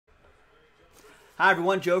Hi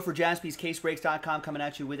everyone, Joe for JaspysCaseBreaks.com coming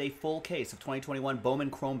at you with a full case of 2021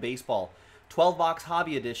 Bowman Chrome Baseball. 12-box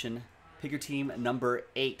Hobby Edition, pick your team number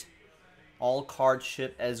 8. All card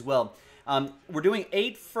ship as well. We're doing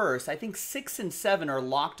 8 first. I think 6 and 7 are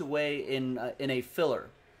locked away in a filler.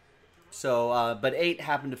 So, but 8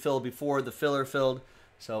 happened to fill before the filler filled.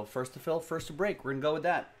 So first to fill, first to break. We're going to go with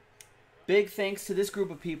that. Big thanks to this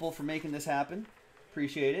group of people for making this happen.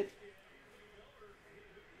 Appreciate it.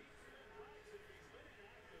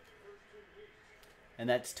 And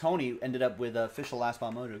that's Tony ended up with official last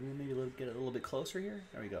ball motor. Maybe get a little bit closer here.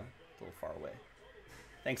 There we go. A little far away.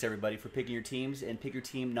 Thanks everybody for picking your teams and pick your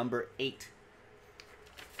team number 8.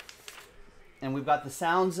 And we've got the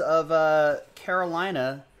sounds of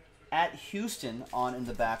Carolina at Houston on in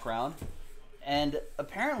the background. And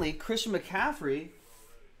apparently Christian McCaffrey,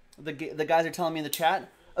 the guys are telling me in the chat,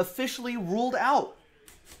 officially ruled out.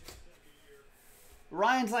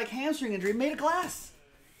 Ryan's like hamstring injury made of glass.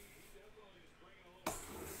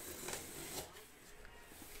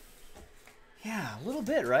 Yeah, a little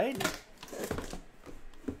bit, right?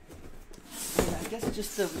 I guess it's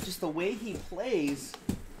just the way he plays.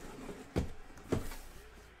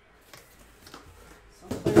 Some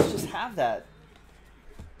players just have that.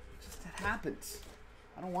 That happens.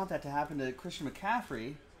 I don't want that to happen to Christian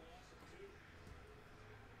McCaffrey.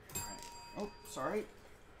 All right. Oh, sorry.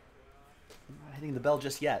 I'm not hitting the bell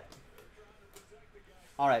just yet.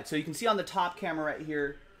 All right, so you can see on the top camera right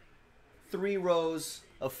here, 3 rows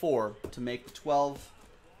of 4 to make the 12.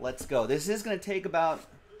 Let's go. This is going to take about,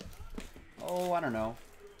 oh, I don't know,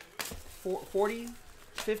 40,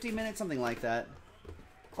 50 minutes, something like that.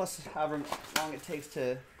 Plus however long it takes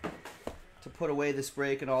to put away this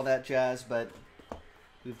break and all that jazz, but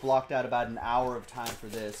we've blocked out about an hour of time for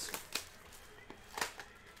this.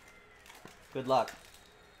 Good luck.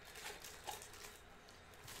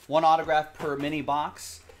 1 autograph per mini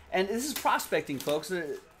box. And this is prospecting, folks.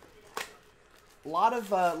 A lot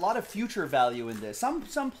of future value in this.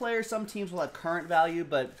 Some players, some teams will have current value,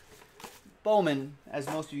 but Bowman, as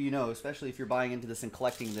most of you know, especially if you're buying into this and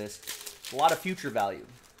collecting this, a lot of future value.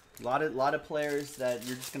 A lot of players that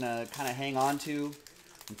you're just gonna kind of hang on to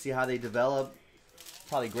and see how they develop.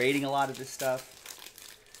 Probably grading a lot of this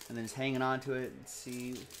stuff, and then just hanging on to it and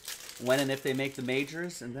see when and if they make the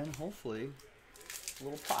majors, and then hopefully a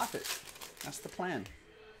little profit. That's the plan.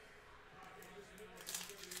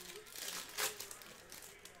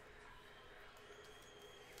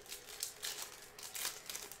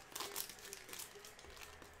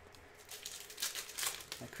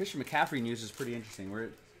 Christian McCaffrey news is pretty interesting. We're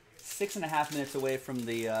 6.5 minutes away from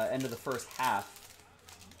the end of the first half.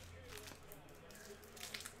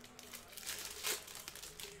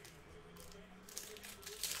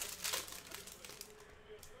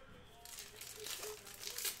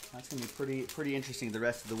 That's going to be pretty interesting the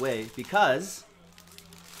rest of the way because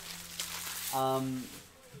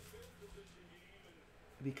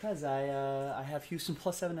I have Houston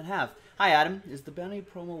plus 7.5. Hi Adam, is the bounty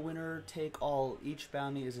promo winner take all? Each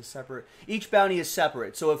bounty is separate. Each bounty is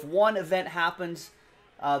separate. So if one event happens,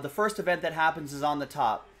 the first event that happens is on the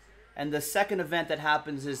top, and the second event that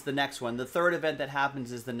happens is the next one. The third event that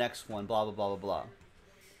happens is the next one. Blah blah blah blah blah.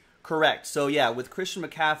 Correct. So yeah, with Christian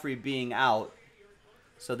McCaffrey being out,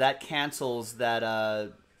 so that cancels that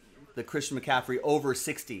the Christian McCaffrey over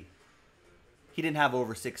 60. He didn't have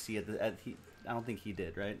over 60 I don't think he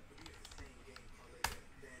did, right?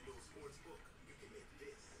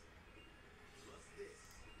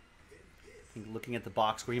 I think looking at the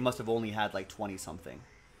box score, he must have only had like 20-something.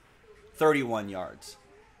 31 yards.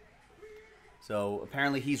 So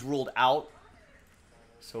apparently he's ruled out.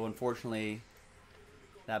 So unfortunately,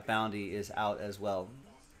 that bounty is out as well.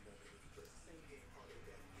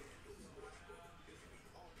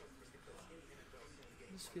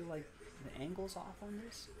 I just feel like the angle's off on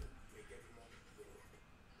this.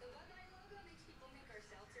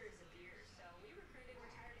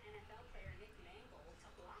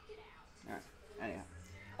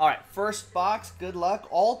 All right, first box, good luck.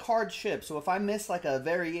 All card ship. So if I miss like a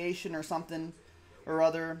variation or something or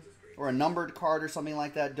other, or a numbered card or something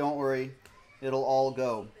like that, don't worry. It'll all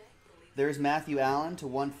go. There's Matthew Allen to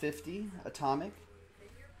 150, Atomic.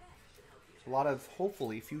 A lot of,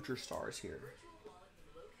 hopefully, future stars here.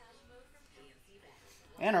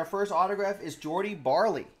 And our first autograph is Jordy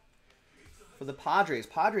Barley for the Padres.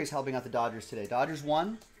 Padres helping out the Dodgers today. Dodgers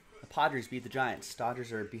won. The Padres beat the Giants.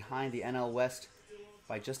 Dodgers are behind the NL West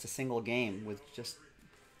by just a single game with just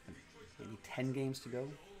maybe 10 games to go.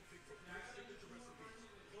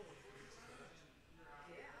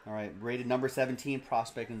 All right, rated number 17,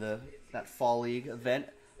 prospect in that Fall League event.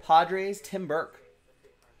 Padres, Tim Burke.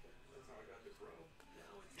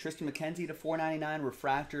 Tristan McKenzie to 499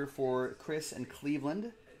 refractor for Chris and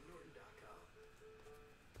Cleveland.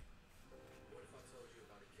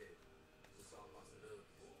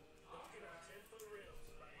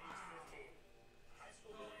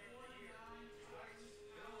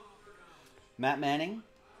 Matt Manning,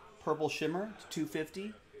 purple shimmer to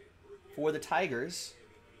 250 for the Tigers.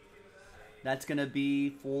 That's going to be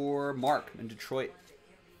for Mark in Detroit.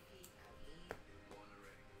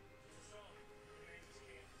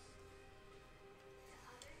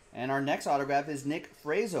 And our next autograph is Nick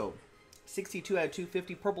Frazo. 62 out of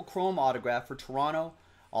 250 purple chrome autograph for Toronto.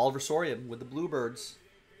 Oliver Soria with the Bluebirds.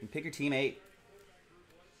 And pick your team 8.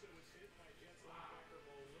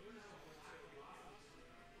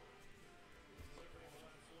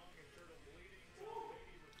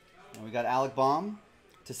 And we got Alec Baum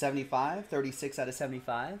to 75. 36 out of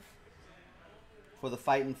 75. For the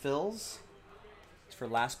Fightin' Phils. It's for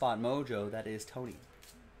Last Spot Mojo. That is Tony.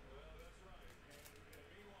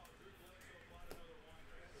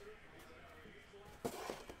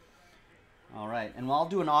 All right, and I'll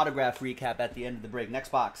do an autograph recap at the end of the break. Next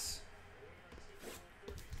box.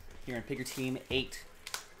 Here in Pick Your Team 8.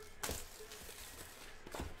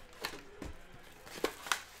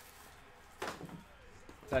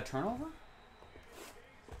 Is that a turnover?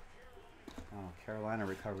 Oh, Carolina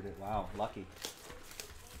recovered it. Wow, lucky.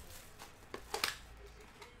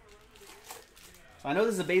 So I know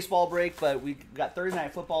this is a baseball break, but we got Thursday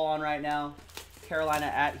Night Football on right now. Carolina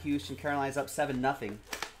at Houston. Carolina's up 7-0.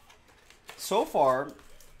 So far,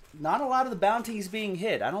 not a lot of the bounties being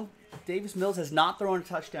hit. Davis Mills has not thrown a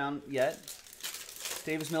touchdown yet.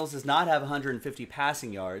 Davis Mills does not have 150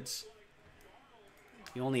 passing yards.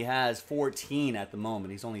 He only has 14 at the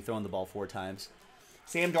moment. He's only thrown the ball 4 times.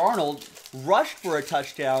 Sam Darnold rushed for a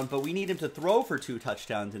touchdown, but we need him to throw for 2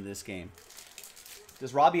 touchdowns in this game.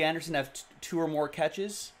 Does Robbie Anderson have 2 or more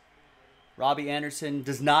catches? Robbie Anderson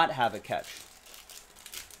does not have a catch.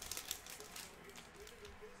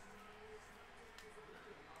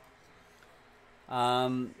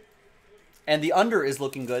 And the under is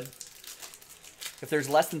looking good. If there's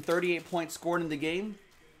less than 38 points scored in the game,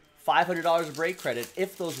 $500 of break credit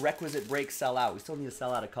if those requisite breaks sell out. We still need to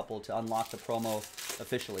sell out a couple to unlock the promo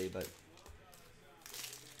officially, but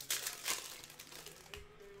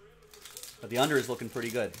the under is looking pretty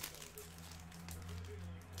good.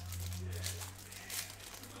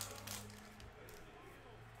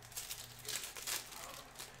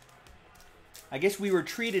 I guess we were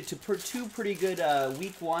treated to 2 pretty good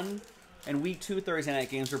week 1 and week 2 Thursday night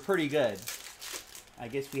games were pretty good. I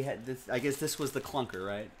guess we had this. I guess this was the clunker,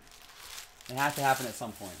 right? It has to happen at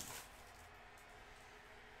some point.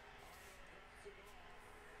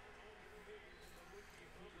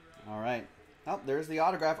 All right. Oh, there's the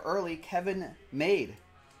autograph early. Kevin Made.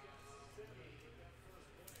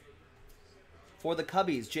 For the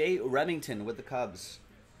Cubbies, Jay Remington with the Cubs.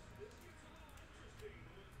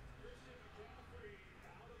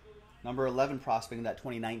 Number 11 prospect in that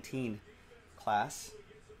 2019 class.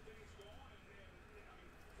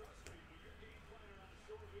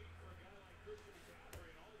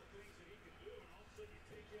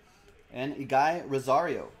 And Guy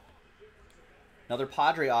Rosario. Another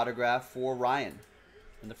Padre autograph for Ryan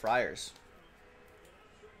and the Friars.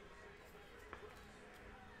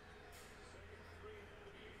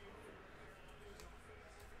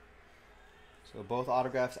 So both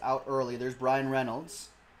autographs out early. There's Brian Reynolds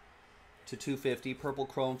to 250. Purple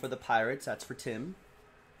chrome for the Pirates. That's for Tim.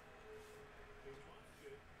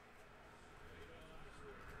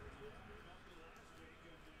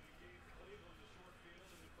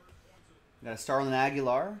 We got a Starlin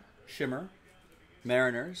Aguilar, Shimmer,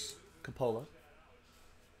 Mariners, Coppola.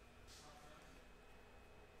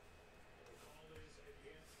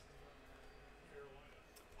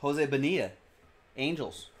 Jose Bonilla,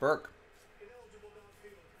 Angels, Burke.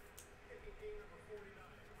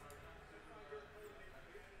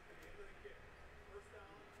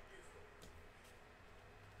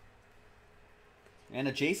 And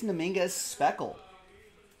a Jason Dominguez Speckle.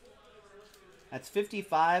 That's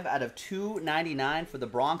 55 out of 299 for the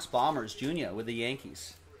Bronx Bombers Jr. with the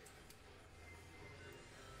Yankees.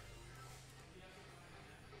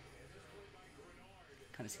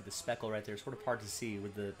 Kind of see the speckle right there. Sort of hard to see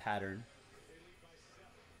with the pattern.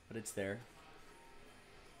 But it's there.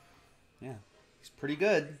 Yeah, he's pretty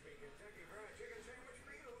good.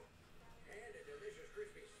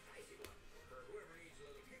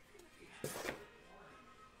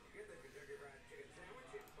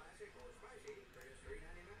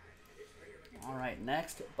 All right,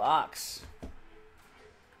 next box.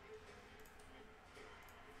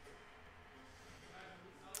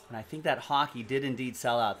 And I think that hockey did indeed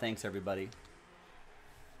sell out. Thanks, everybody.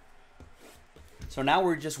 So now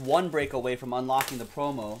we're just one break away from unlocking the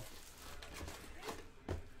promo.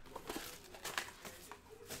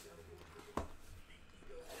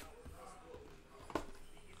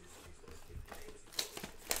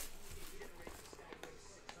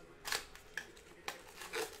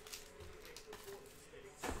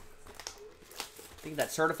 I think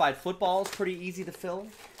that certified football is pretty easy to fill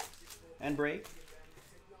and break.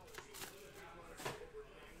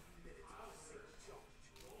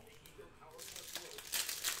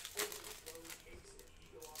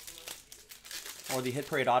 Or the Hit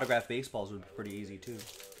Parade autograph baseballs would be pretty easy too.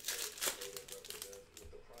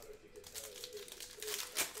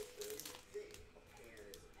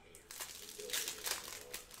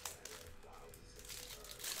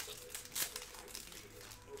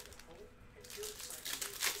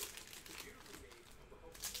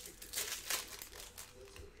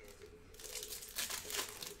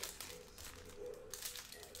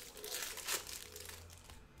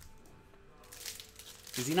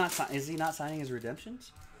 Is he not signing his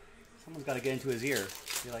redemptions? Someone's got to get into his ear.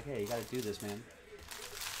 Be like, hey, you got to do this, man.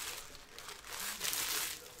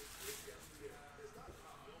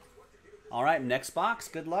 All right, next box.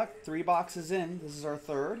 Good luck. 3 boxes in. This is our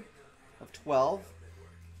third of 12.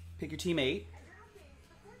 Pick your team 8.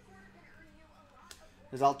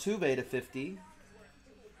 There's Altuve to 50.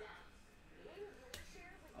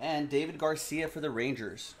 And David Garcia for the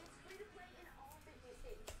Rangers.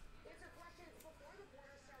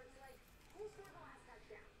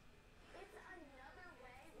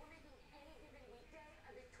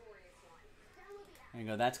 There you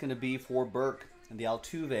go. That's going to be for Burke. And the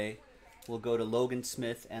Altuve will go to Logan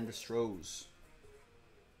Smith and the Stros.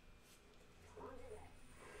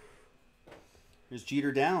 Here's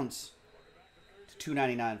Jeter Downs to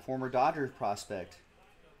 $2.99. Former Dodgers prospect.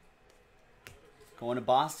 Going to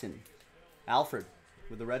Boston. Alfred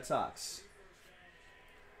with the Red Sox.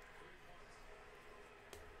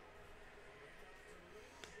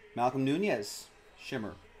 Malcolm Nunez.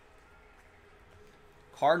 Shimmer.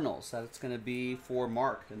 Cardinals, that's going to be for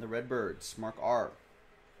Mark and the Redbirds. Mark R.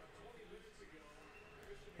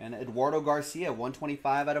 And Eduardo Garcia,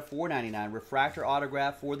 125 out of 499. Refractor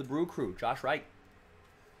autograph for the Brew Crew. Josh Wright.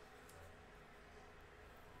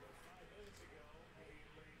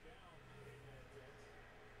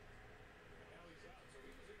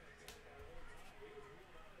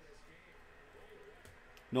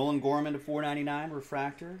 Nolan Gorman to 499.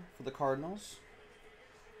 Refractor for the Cardinals.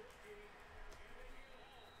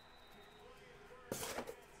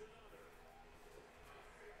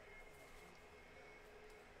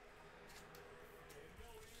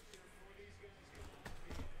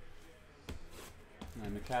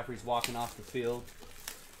 McCaffrey's walking off the field.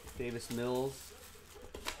 Davis Mills.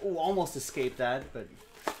 Oh, almost escaped that, but...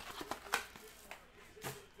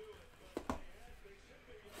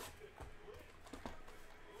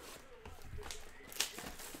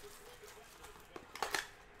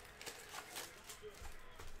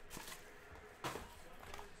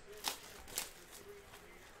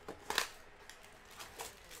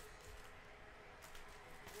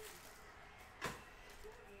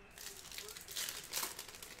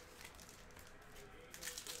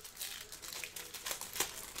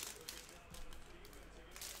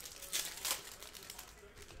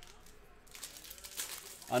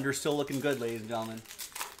 Under still looking good, ladies and gentlemen.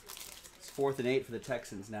 It's 4th and 8 for the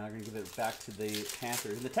Texans now. We're going to give it back to the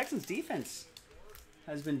Panthers. And the Texans defense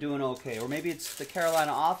has been doing okay. Or maybe it's the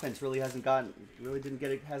Carolina offense hasn't gotten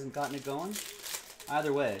it going.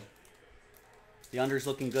 Either way, the under's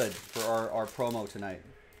looking good for our promo tonight.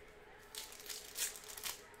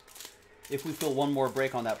 If we fill one more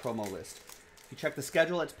break on that promo list. If you check the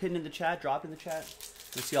schedule, it's pinned in the chat, drop in the chat.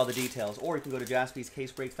 You'll see all the details. Or you can go to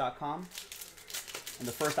jaspyscasebreaks.com. And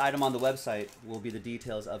the first item on the website will be the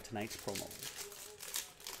details of tonight's promo.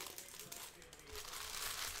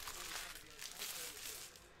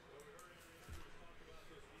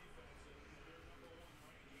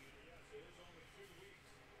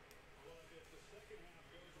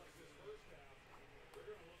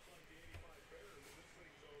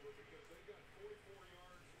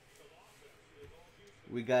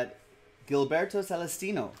 We got Gilberto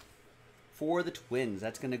Celestino for the Twins.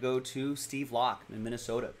 That's going to go to Steve Locke in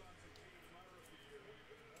Minnesota.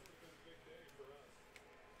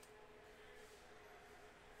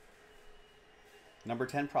 Number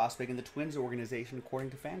 10 prospect in the Twins organization according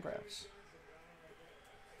to Fangraphs.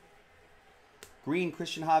 Green,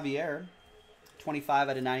 Christian Javier, 25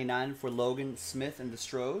 out of 99 for Logan Smith and the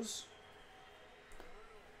Stros.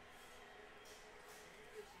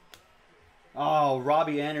 Oh,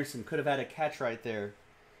 Robbie Anderson could have had a catch right there.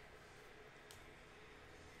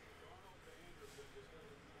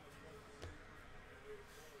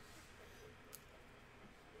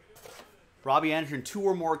 Robbie Anderson, 2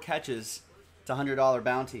 or more catches. It's a $100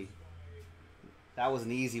 bounty. That was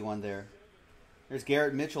an easy one there. There's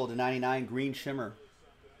Garrett Mitchell to 99, green shimmer.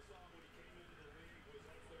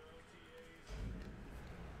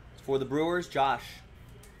 For the Brewers, Josh.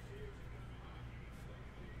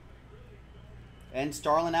 And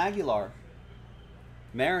Starlin Aguilar.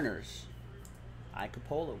 Mariners.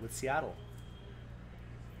 Icapola with Seattle.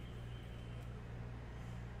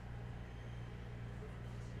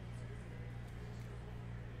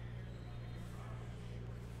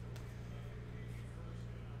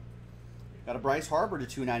 Got a Bryce Harper to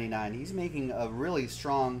 299. He's making a really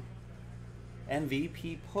strong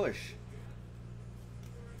MVP push.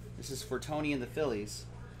 This is for Tony and the Phillies.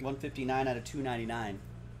 159 out of 299.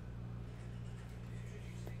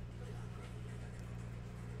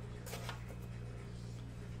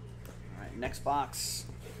 All right, next box.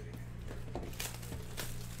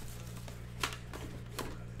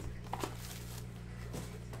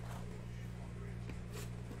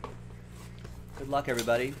 Good luck,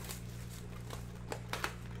 everybody.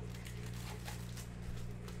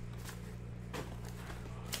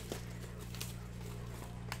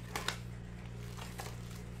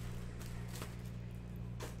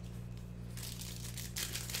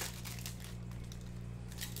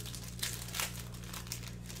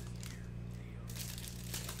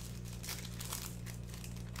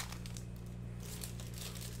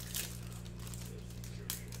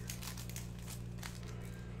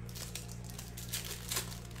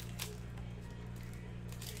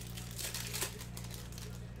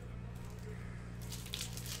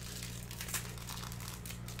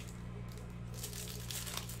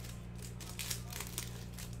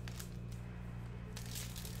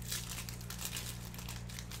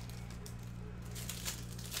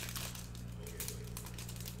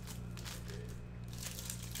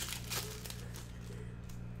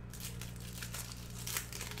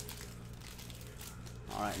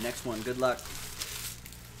 All right, next one. Good luck.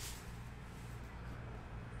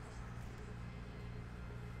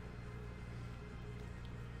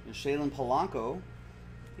 And Shaylin Polanco.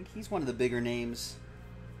 I think he's one of the bigger names,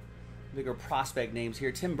 bigger prospect names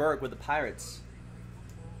here. Tim Burke with the Pirates.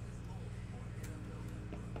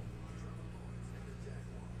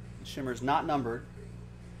 The shimmer's not numbered.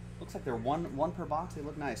 Looks like they're one per box. They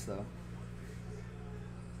look nice though.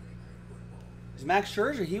 Max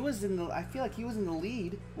Scherzer, he was in the. I feel like he was in the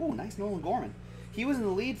lead. Ooh, nice Nolan Gorman. He was in the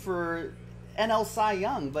lead for NL Cy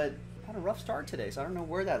Young, but had a rough start today, so I don't know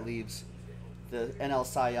where that leaves the NL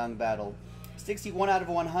Cy Young battle. 61 out of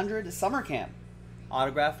 100. Summer camp.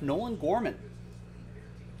 Autograph Nolan Gorman.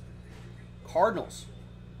 Cardinals.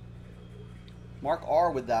 Mark R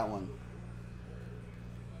with that one.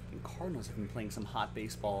 And Cardinals have been playing some hot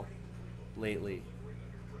baseball lately.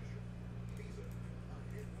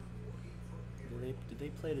 Did they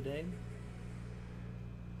play today?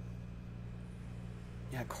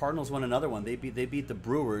 Yeah, Cardinals won another one. They beat the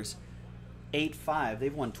Brewers 8-5.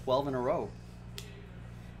 They've won 12 in a row.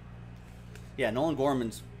 Yeah, Nolan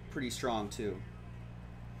Gorman's pretty strong too.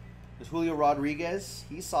 There's Julio Rodriguez.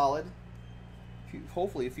 He's solid.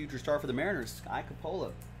 Hopefully a future star for the Mariners.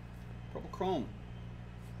 Icapola. Purple Chrome.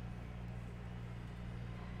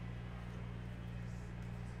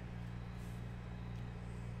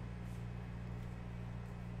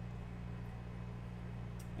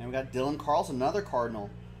 And we got Dylan Carlson, another Cardinal.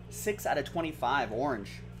 6 out of 25, orange.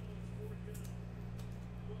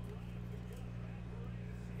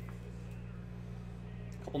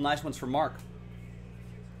 A couple nice ones for Mark.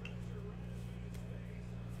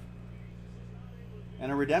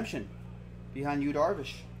 And a redemption behind Yu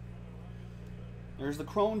Darvish. There's the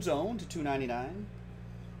Chrome Zone to 299.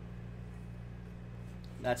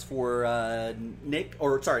 That's for Nick,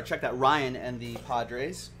 or sorry, check that, Ryan and the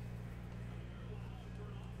Padres.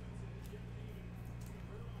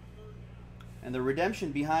 And the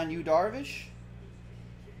redemption behind Yu Darvish.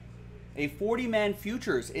 A 40-man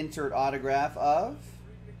futures insert autograph of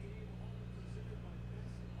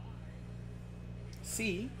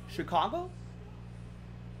C, Chicago.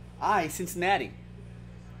 I, Cincinnati.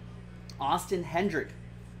 Austin Hendrick,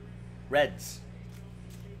 Reds.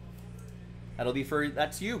 That'll be for,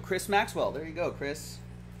 that's you, Chris Maxwell. There you go, Chris.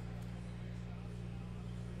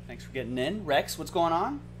 Thanks for getting in. Rex, what's going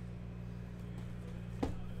on?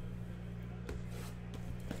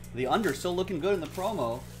 The under still looking good in the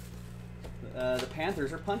promo. The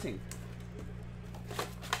Panthers are punting.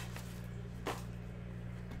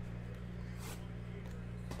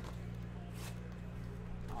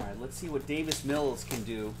 right, let's see what Davis Mills can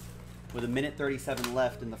do with 1:37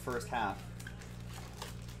 left in the first half.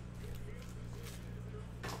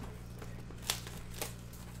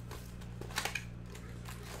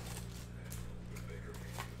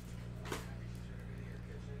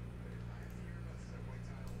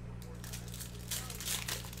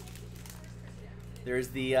 There's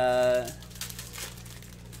the,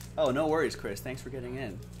 oh, no worries, Chris. Thanks for getting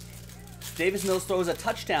in. Davis Mills throws a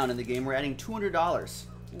touchdown in the game. We're adding $200.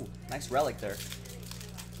 Ooh, nice relic there.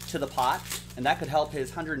 To the pot. And that could help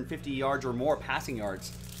his 150 yards or more passing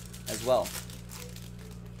yards as well.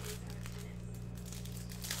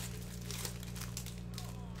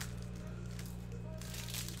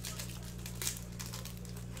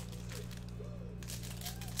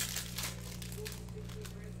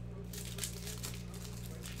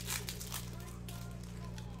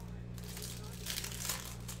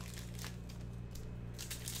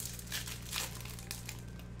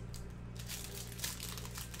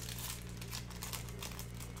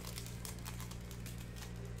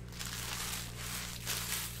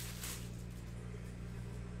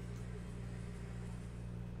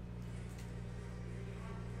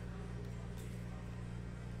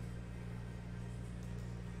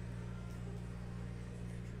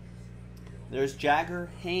 There's Jagger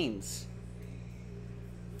Haynes.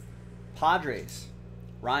 Padres.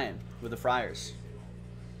 Ryan with the Friars.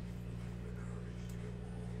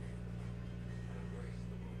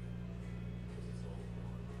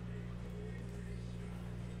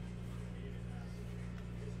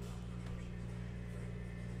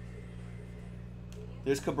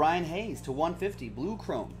 There's Cabrian Hayes to 150. Blue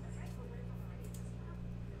Chrome.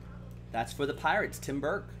 That's for the Pirates. Tim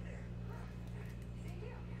Burke.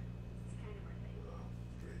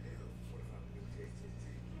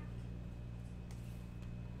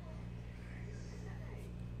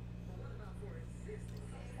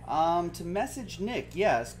 To message Nick,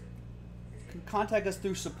 yes, contact us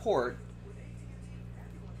through support.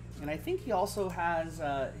 And I think he also has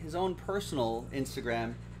his own personal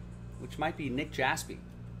Instagram, which might be Nick Jaspy.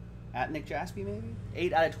 At Nick Jaspy, maybe?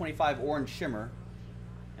 8 out of 25 orange shimmer.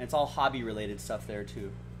 And it's all hobby-related stuff there,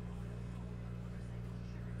 too.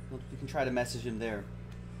 You can try to message him there.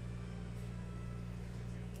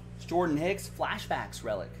 It's Jordan Hicks, flashbacks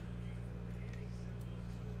relic.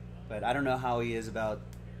 But I don't know how he is about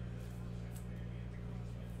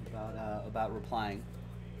replying,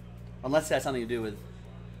 unless it has something to do with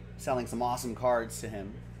selling some awesome cards to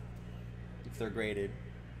him if they're graded.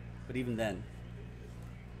 But even then,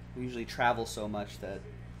 we usually travel so much that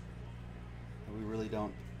we really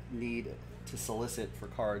don't need to solicit for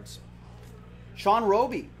cards. Sean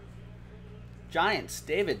Roby, Giants.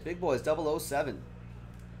 David, Big Boys 007.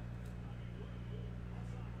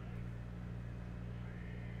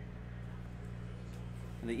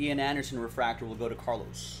 And the Ian Anderson refractor will go to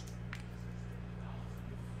Carlos.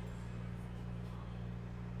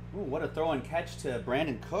 Ooh, what a throw and catch to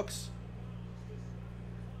Brandon Cooks.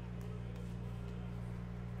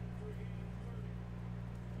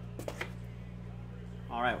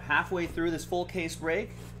 All right, halfway through this full case break.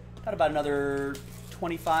 Got about another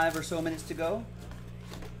 25 or so minutes to go.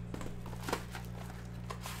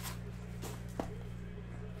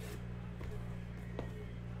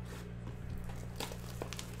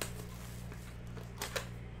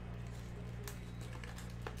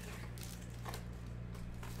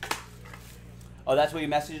 Oh, that's what you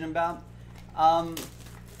messaged him about?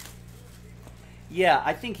 Yeah,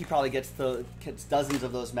 I think he probably gets dozens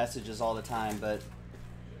of those messages all the time, but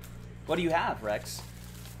what do you have, Rex?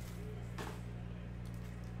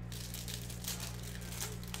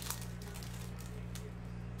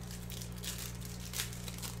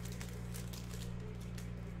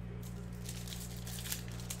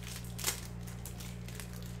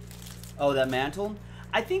 Oh, that mantle?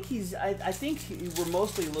 I think we're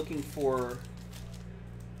mostly looking for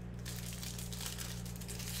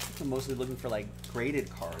like graded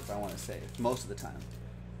cards, I want to say, most of the time.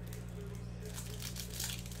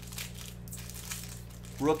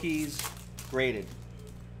 Rookies, graded.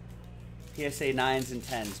 PSA 9s and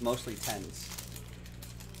 10s, mostly 10s.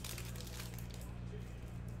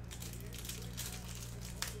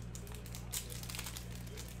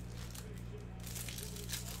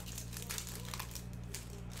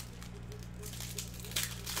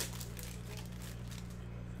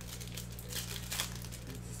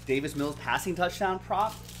 Davis Mills passing touchdown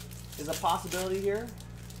prop is a possibility here.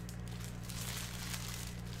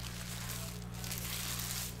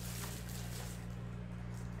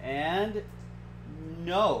 And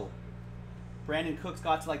no. Brandon Cooks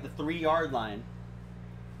got to like the 3-yard line.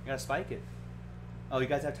 You gotta spike it. Oh, you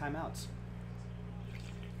guys have timeouts.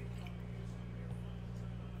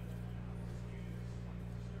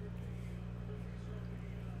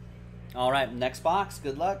 All right, next box.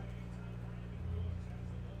 Good luck.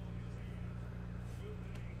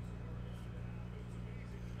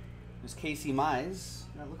 There's Casey Mize.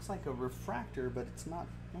 That looks like a refractor, but it's not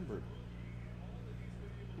numbered.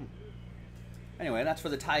 Anyway, that's for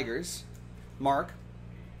the Tigers. Mark.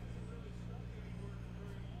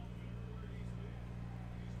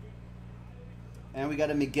 And we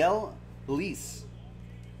got a Miguel Bleis.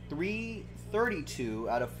 332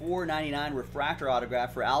 out of 499 refractor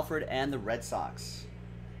autograph for Alfred and the Red Sox.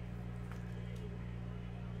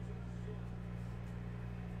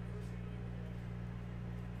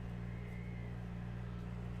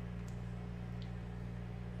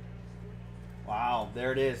 Wow,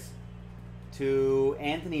 there it is. To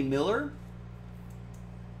Anthony Miller.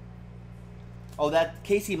 Oh, that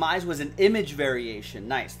Casey Mize was an image variation.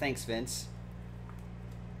 Nice. Thanks, Vince.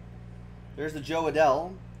 There's the Joe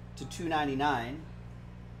Adell to 299.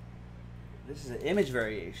 This is an image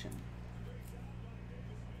variation.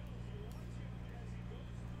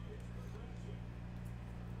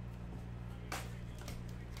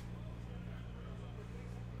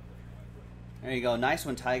 There you go. Nice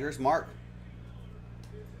one, Tigers. Mark.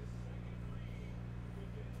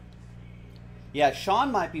 Yeah,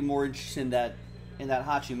 Sean might be more interested in that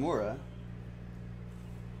Hachimura.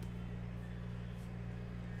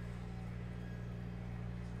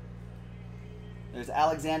 There's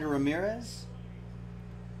Alexander Ramirez.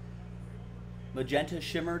 Magenta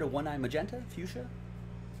Shimmer to 1/9 Magenta. Fuchsia.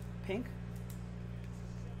 Pink.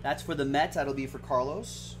 That's for the Mets. That'll be for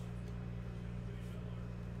Carlos.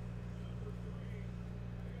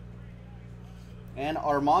 And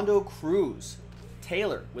Armando Cruz.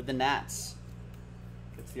 Taylor with the Nats.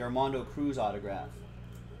 It's the Armando Cruz autograph.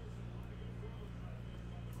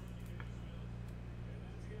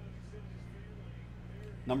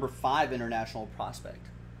 Number 5 international prospect.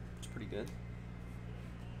 It's pretty good.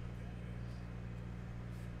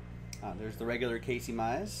 There's the regular Casey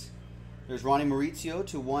Mize. There's Ronnie Maurizio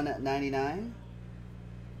to 199.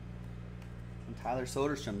 And Tyler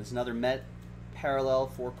Soderstrom. This is another Met parallel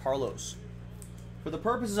for Carlos. For the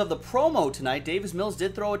purposes of the promo tonight, Davis Mills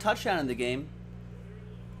did throw a touchdown in the game.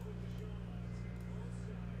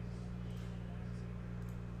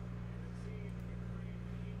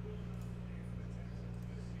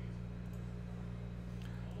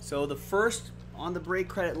 So the first on the break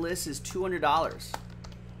credit list is $200.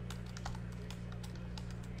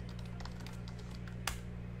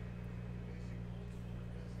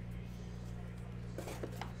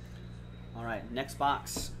 All right, next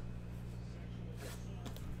box.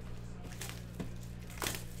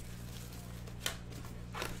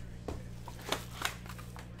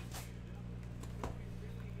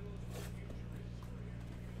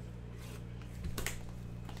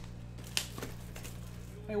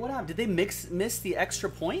 Hey, what happened? Did they miss the extra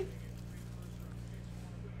point?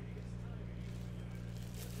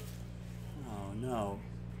 Oh no.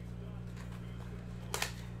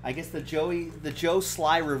 I guess the Joe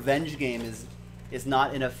Sly revenge game is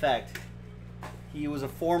not in effect. He was a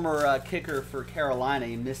former kicker for Carolina.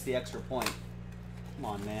 He missed the extra point. Come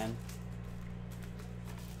on, man.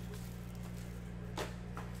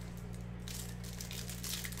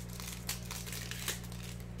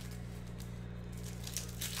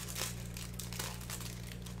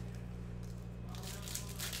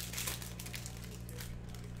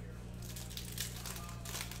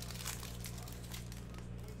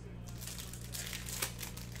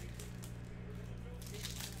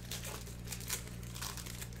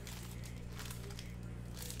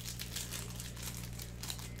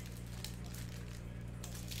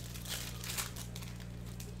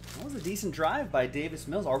 That was a decent drive by Davis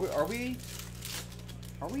Mills. Are we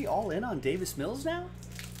all in on Davis Mills now?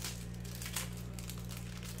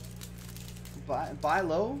 Buy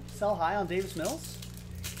low, sell high on Davis Mills?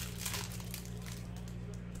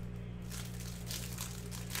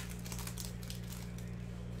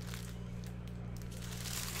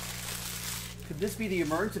 Could this be the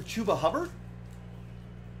emergence of Chuba Hubbard?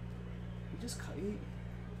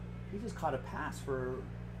 He just caught a pass for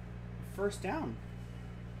first down.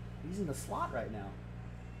 He's in the slot right now.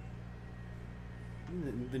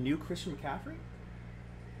 The new Christian McCaffrey?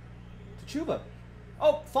 To Chuba.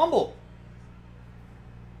 Oh, fumble.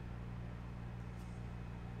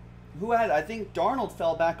 Who had, I think Darnold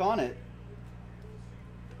fell back on it.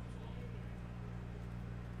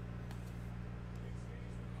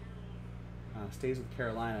 Stays with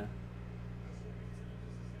Carolina.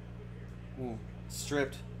 Ooh,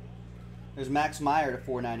 stripped. There's Max Meyer to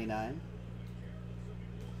 $4.99.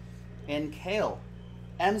 And Kale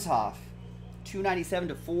Emshoff, $2.97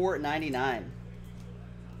 to $4.99.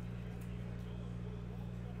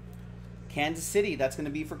 Kansas City, that's going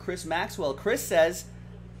to be for Chris Maxwell. Chris says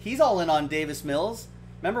he's all in on Davis Mills.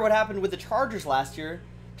 Remember what happened with the Chargers last year?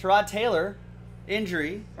 Tyrod Taylor,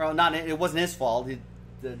 injury, or not, it wasn't his fault.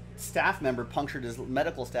 The staff member punctured his,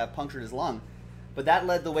 medical staff punctured his lung. But that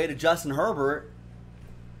led the way to Justin Herbert.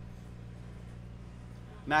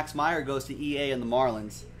 Max Meyer goes to EA and the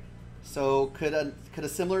Marlins. So could a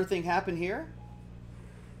similar thing happen here?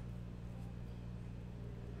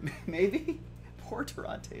 Maybe? Poor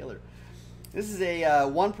Tyrod Taylor. This is a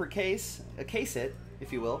one per case, a case hit,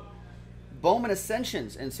 if you will. Bowman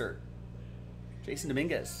Ascensions insert. Jason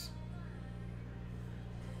Dominguez.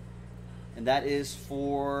 And that is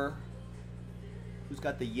for, who's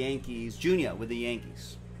got the Yankees? Junior with the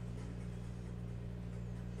Yankees.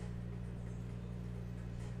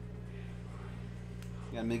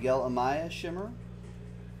 You got Miguel Amaya Shimmer.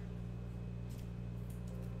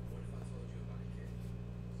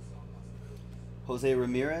 Jose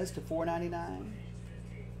Ramirez to $4.99.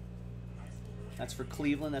 That's for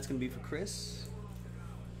Cleveland. That's going to be for Chris.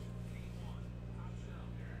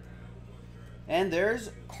 And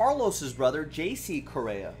there's Carlos's brother, J.C.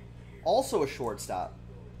 Correa. Also a shortstop.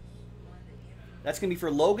 That's going to be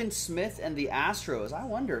for Logan Smith and the Astros. I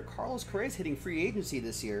wonder, Carlos Correa's hitting free agency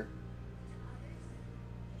this year.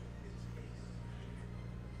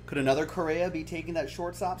 Could another Correa be taking that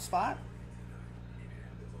shortstop spot?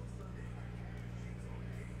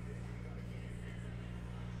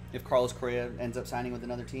 If Carlos Correa ends up signing with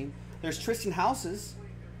another team. There's Tristan Houses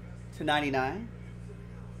to $99.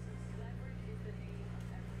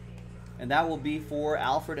 And that will be for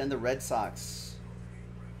Alfred and the Red Sox.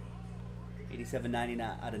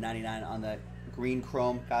 $87.99 out of $99 on that green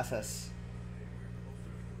chrome Casas.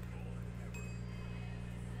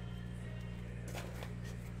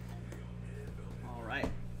 All right.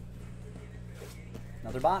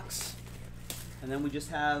 Another box. And then we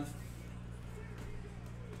just have...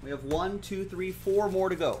 We have 1, 2, 3, 4 more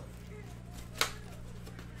to go.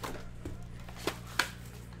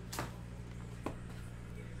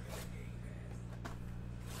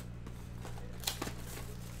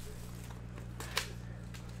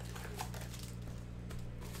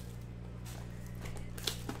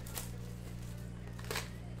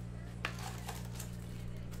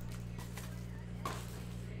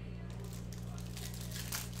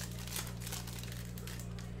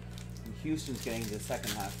 Houston's getting the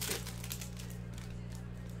second half too.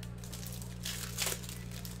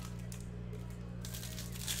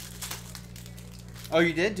 Oh,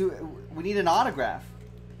 you did? We need an autograph.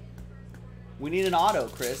 We need an auto,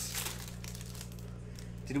 Chris.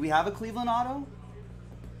 Did we have a Cleveland auto?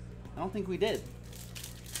 I don't think we did.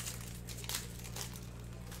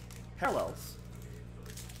 Parallels.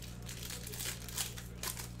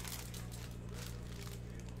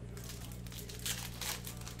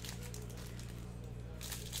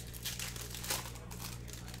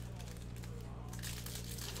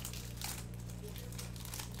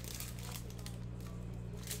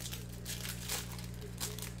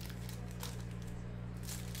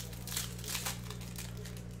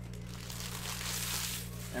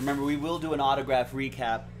 And remember, we will do an autograph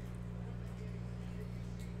recap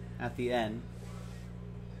at the end.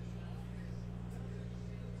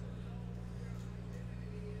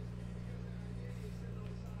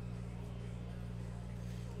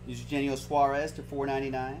 Eugenio Suarez to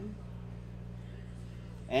 $4.99.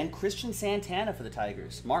 And Christian Santana for the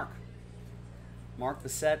Tigers. Mark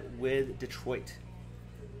Bissett with Detroit.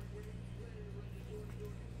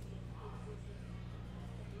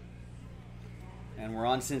 And we're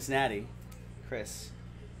on Cincinnati. Chris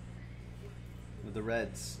with the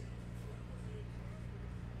Reds.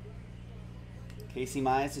 Casey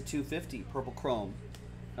Mize to $250. Purple Chrome.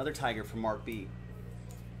 Another Tiger from Mark B.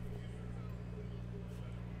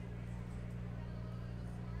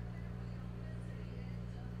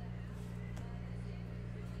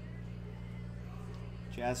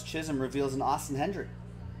 Jazz Chisholm reveals an Austin Hendrick.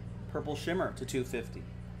 Purple Shimmer to $250.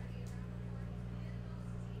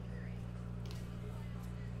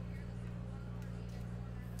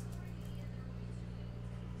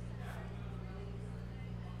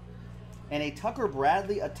 And a Tucker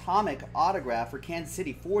Bradley Atomic autograph for Kansas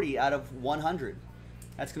City, 40 out of 100.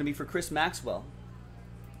 That's going to be for Chris Maxwell.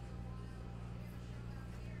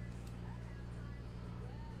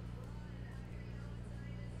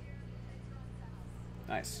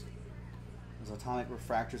 Nice. Those atomic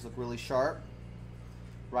refractors look really sharp.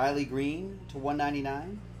 Riley Green to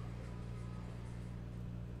 $199.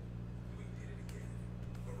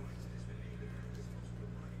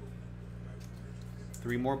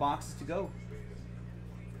 Three more boxes to go.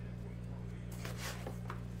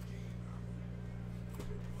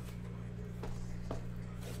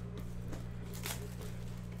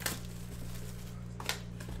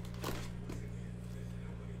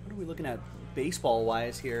 we looking at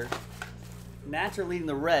baseball-wise here? Nats are leading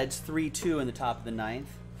the Reds 3-2 in the top of the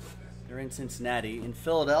ninth. They're in Cincinnati. In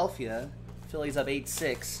Philadelphia, Phillies up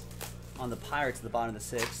 8-6 on the Pirates at the bottom of the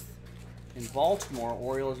sixth. In Baltimore,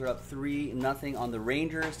 Orioles are up 3-0 on the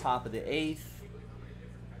Rangers, top of the eighth.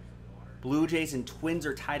 Blue Jays and Twins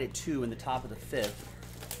are tied at 2 in the top of the fifth.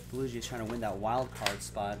 Blue Jays trying to win that wild card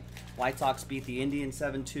spot. White Sox beat the Indians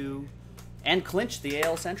 7-2 and clinched the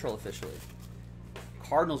AL Central officially.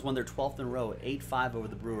 Cardinals won their 12th in a row, 8-5 over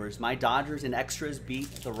the Brewers. My Dodgers in extras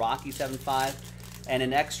beat the Rockies 7-5. And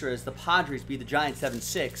in extras, the Padres beat the Giants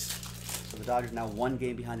 7-6. So the Dodgers now 1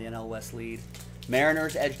 game behind the NL West lead.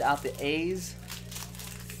 Mariners edged out the A's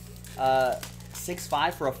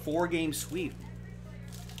 6-5 for a 4-game sweep.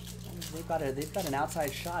 They've got an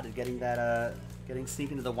outside shot at getting that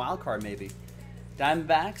sneak into the wild card maybe.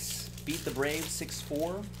 Diamondbacks beat the Braves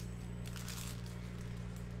 6-4.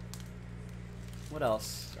 What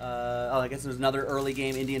else? I guess there was another early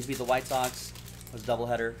game. Indians beat the White Sox. It was a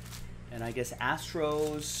doubleheader. And I guess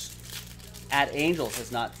Astros at Angels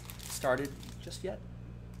has not started just yet.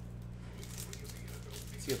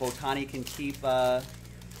 See if Ohtani can keep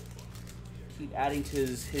adding to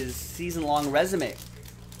his season-long resume. I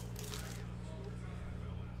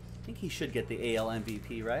think he should get the AL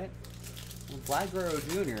MVP, right? Well, Vlad Guerrero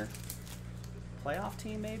Jr. Playoff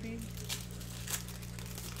team, maybe?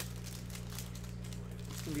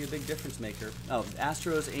 It's going to be a big difference maker. Oh,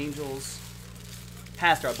 Astros, Angels.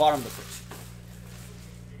 Has start, bottom of the first.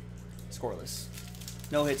 Scoreless.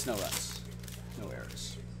 No hits, no runs. No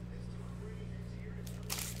errors.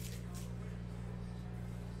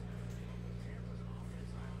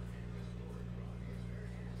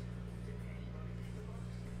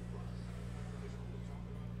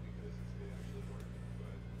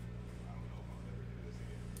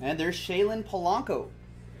 And there's Shaylin Polanco.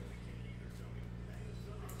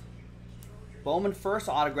 Bowman first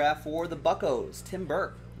autograph for the Buccos. Tim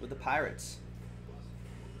Burke with the Pirates.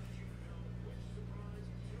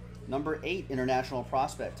 Number 8 international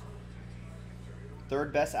prospect.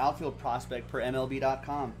 3rd best outfield prospect per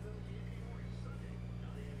MLB.com.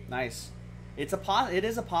 Nice. It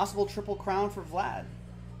is a possible triple crown for Vlad.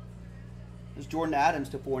 There's Jordan Adams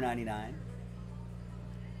to $4.99.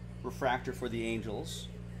 Refractor for the Angels.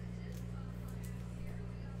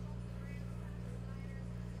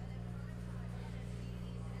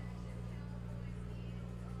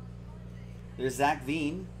 There's Zach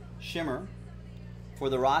Veen, Shimmer. For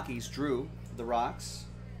the Rockies, Drew, for the Rocks.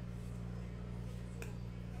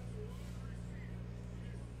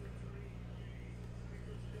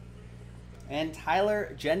 And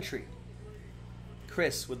Tyler Gentry.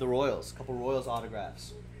 Chris with the Royals. A couple Royals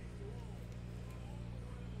autographs.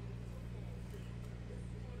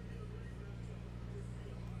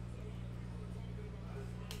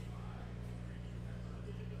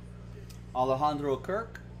 Alejandro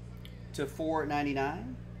Kirk to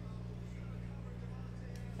 $4.99.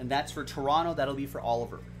 And that's for Toronto. That'll be for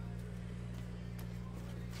Oliver.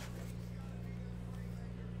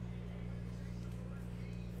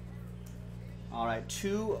 All right,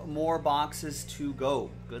 2 more boxes to go.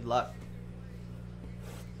 Good luck.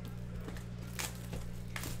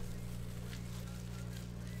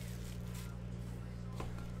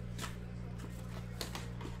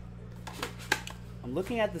 I'm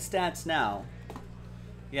looking at the stats now.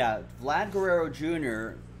 Yeah, Vlad Guerrero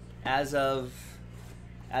Jr. as of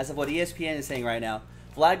what ESPN is saying right now,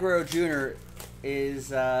 Vlad Guerrero Jr.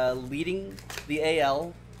 is leading the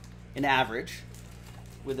AL in average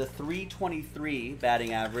with a .323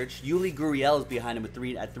 batting average. Yuli Gurriel is behind him at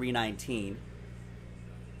 .319.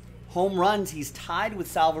 Home runs, he's tied with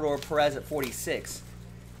Salvador Perez at 46.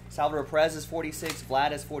 Salvador Perez is 46,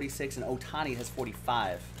 Vlad has 46, and Ohtani has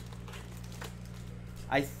 45.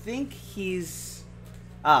 I think he's...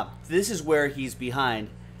 this is where he's behind.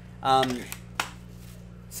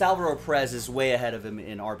 Salvador Perez is way ahead of him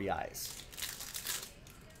in RBIs.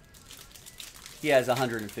 He has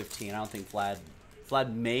 115. I don't think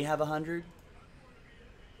Vlad may have 100.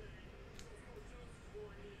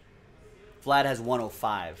 Vlad has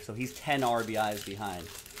 105, so he's 10 RBIs behind.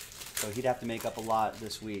 So he'd have to make up a lot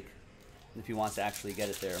this week if he wants to actually get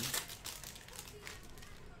it there.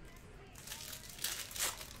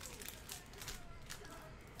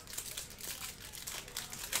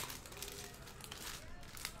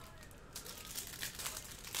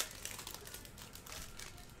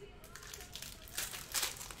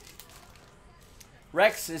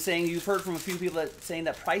 Rex is saying you've heard from a few people saying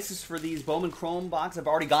that prices for these Bowman Chrome boxes have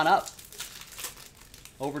already gone up.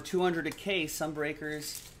 Over $200 a case. Some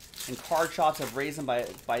breakers and card shops have raised them by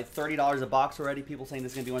 $30 a box already. People saying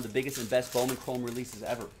this is going to be one of the biggest and best Bowman Chrome releases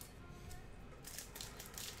ever.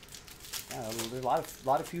 Yeah, there's a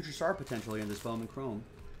lot of future star potential here in this Bowman Chrome.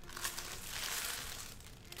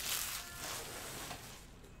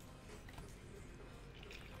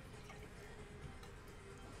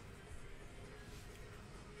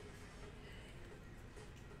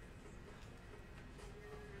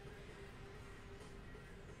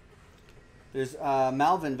 There's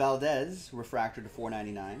Malvin Valdez, refractor to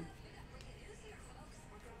 499.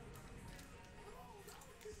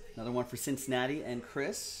 Another one for Cincinnati and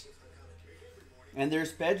Chris. And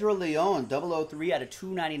there's Pedro Leon, 003 out of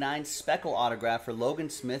 299, speckle autograph for Logan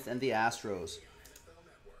Smith and the Astros.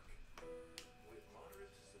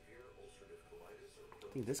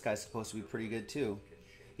 I think this guy's supposed to be pretty good too.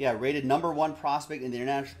 Yeah, rated #1 prospect in the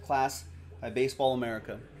international class by Baseball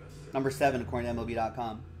America. Number 7 according to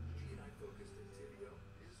MLB.com.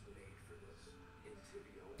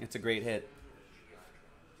 It's a great hit.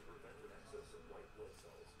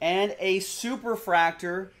 And a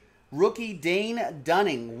superfractor, rookie Dane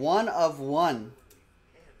Dunning, 1/1.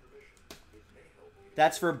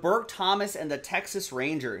 That's for Burke Thomas and the Texas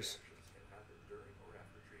Rangers.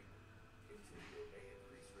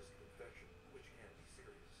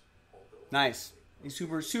 Nice. These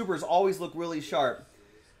supers always look really sharp.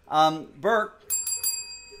 Burke,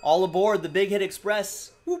 all aboard the Big Hit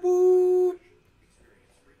Express. Whoop whoop.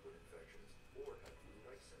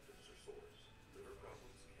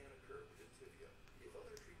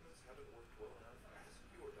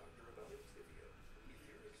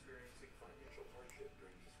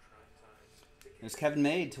 There's Kevin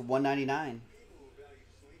Made to 199.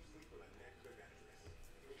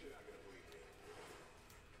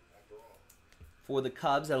 For the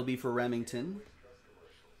Cubs, that'll be for Remington.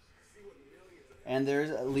 And there's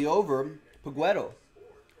Leover Puguero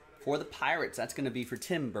for the Pirates. That's going to be for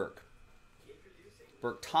Tim Burke.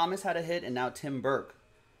 Burke Thomas had a hit, and now Tim Burke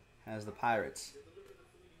has the Pirates.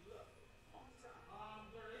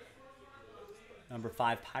 Number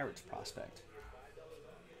 5 Pirates prospect.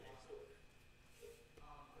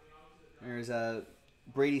 There's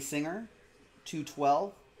Brady Singer,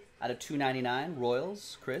 212 out of 299,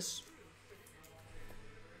 Royals, Chris.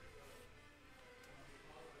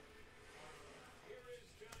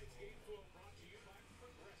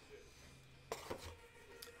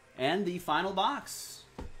 And the final box.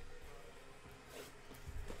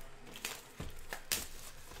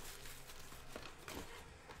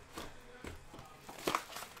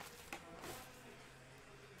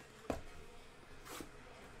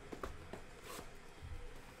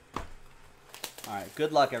 All right,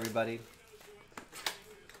 good luck, everybody.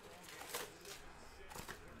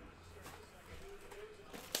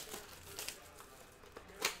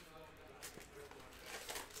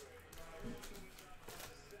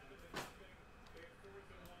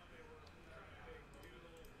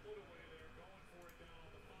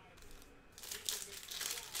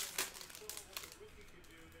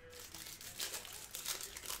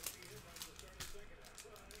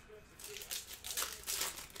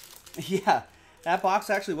 Yeah, that box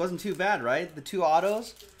actually wasn't too bad, right? The 2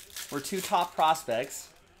 autos were 2 top prospects,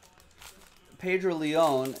 Pedro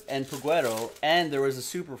Leon and Puguero, and there was a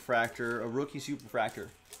superfractor, a rookie superfractor,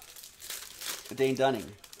 Dane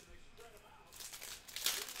Dunning,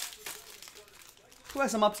 who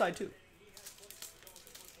has some upside too.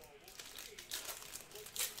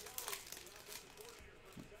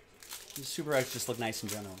 The superfractors just look nice in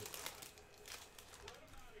general.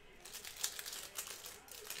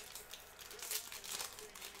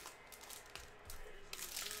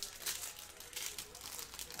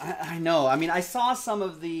 I know. I mean, I saw some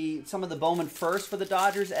of the Bowman first for the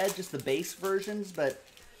Dodgers, Ed, just the base versions, but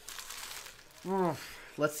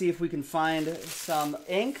let's see if we can find some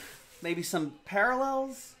ink, maybe some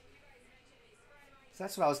parallels. So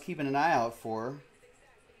that's what I was keeping an eye out for.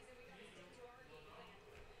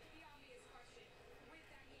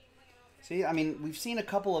 See, I mean, we've seen a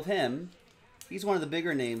couple of him. He's one of the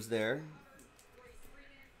bigger names there.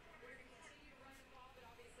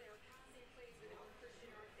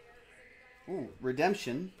 Ooh,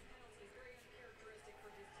 Redemption.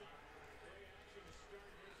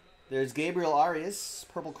 There's Gabriel Arias,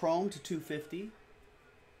 purple chrome to 250.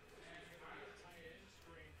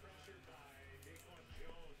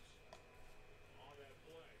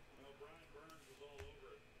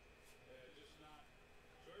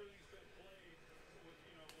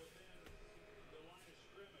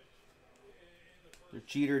 There's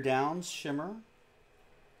Jeter Downs, shimmer.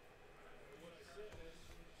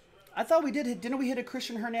 I thought we didn't we hit a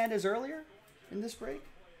Christian Hernandez earlier in this break?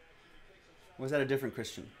 Or was that a different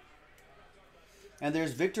Christian? And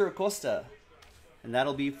there's Victor Acosta, and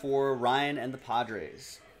that'll be for Ryan and the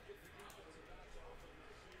Padres.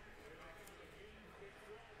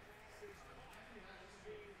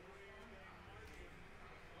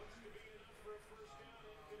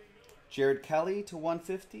 Jared Kelly to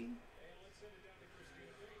 150.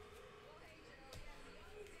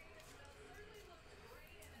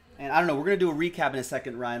 And I don't know, we're going to do a recap in a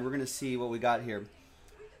second, Ryan. We're going to see what we got here.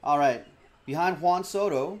 All right. Behind Juan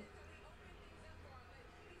Soto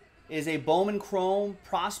is a Bowman Chrome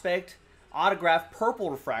Prospect Autograph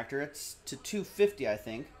Purple Refractor. It's to 250, I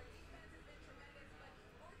think.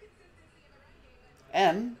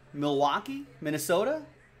 M, Milwaukee, Minnesota.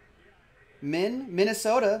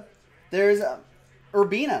 Minnesota. There's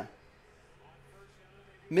Urbina.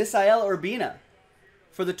 Misael Urbina.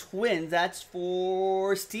 For the Twins, that's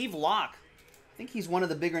for Steve Locke. I think he's one of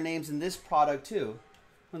the bigger names in this product, too.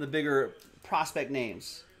 One of the bigger prospect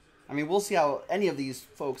names. I mean, we'll see how any of these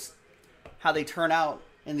folks, how they turn out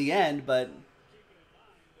in the end, but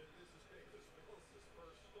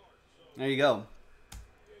there you go.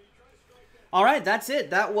 All right, that's it.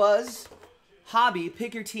 That was Hobby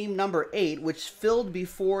Pick Your Team number 8, which filled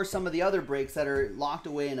before some of the other breaks that are locked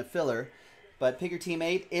away in a filler. But Pick Your Team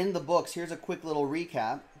 8 in the books. Here's a quick little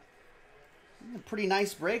recap. A pretty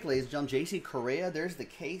nice break, ladies and gentlemen. JC Correa, there's the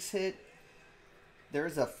case hit.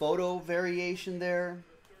 There's a photo variation there.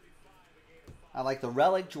 I like the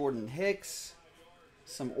relic, Jordan Hicks.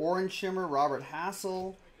 Some orange shimmer, Robert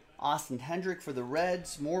Hassel. Austin Hendrick for the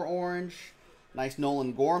Reds, more orange. Nice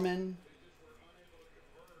Nolan Gorman.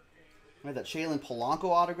 We have that Shaylin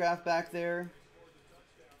Polanco autograph back there.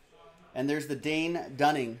 And there's the Dane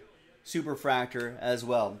Dunning Superfractor as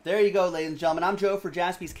well. There you go, ladies and gentlemen. I'm Joe for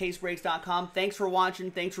JaspysCaseBreaks.com. Thanks for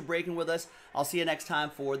watching. Thanks for breaking with us. I'll see you next time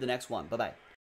for the next one. Bye-bye.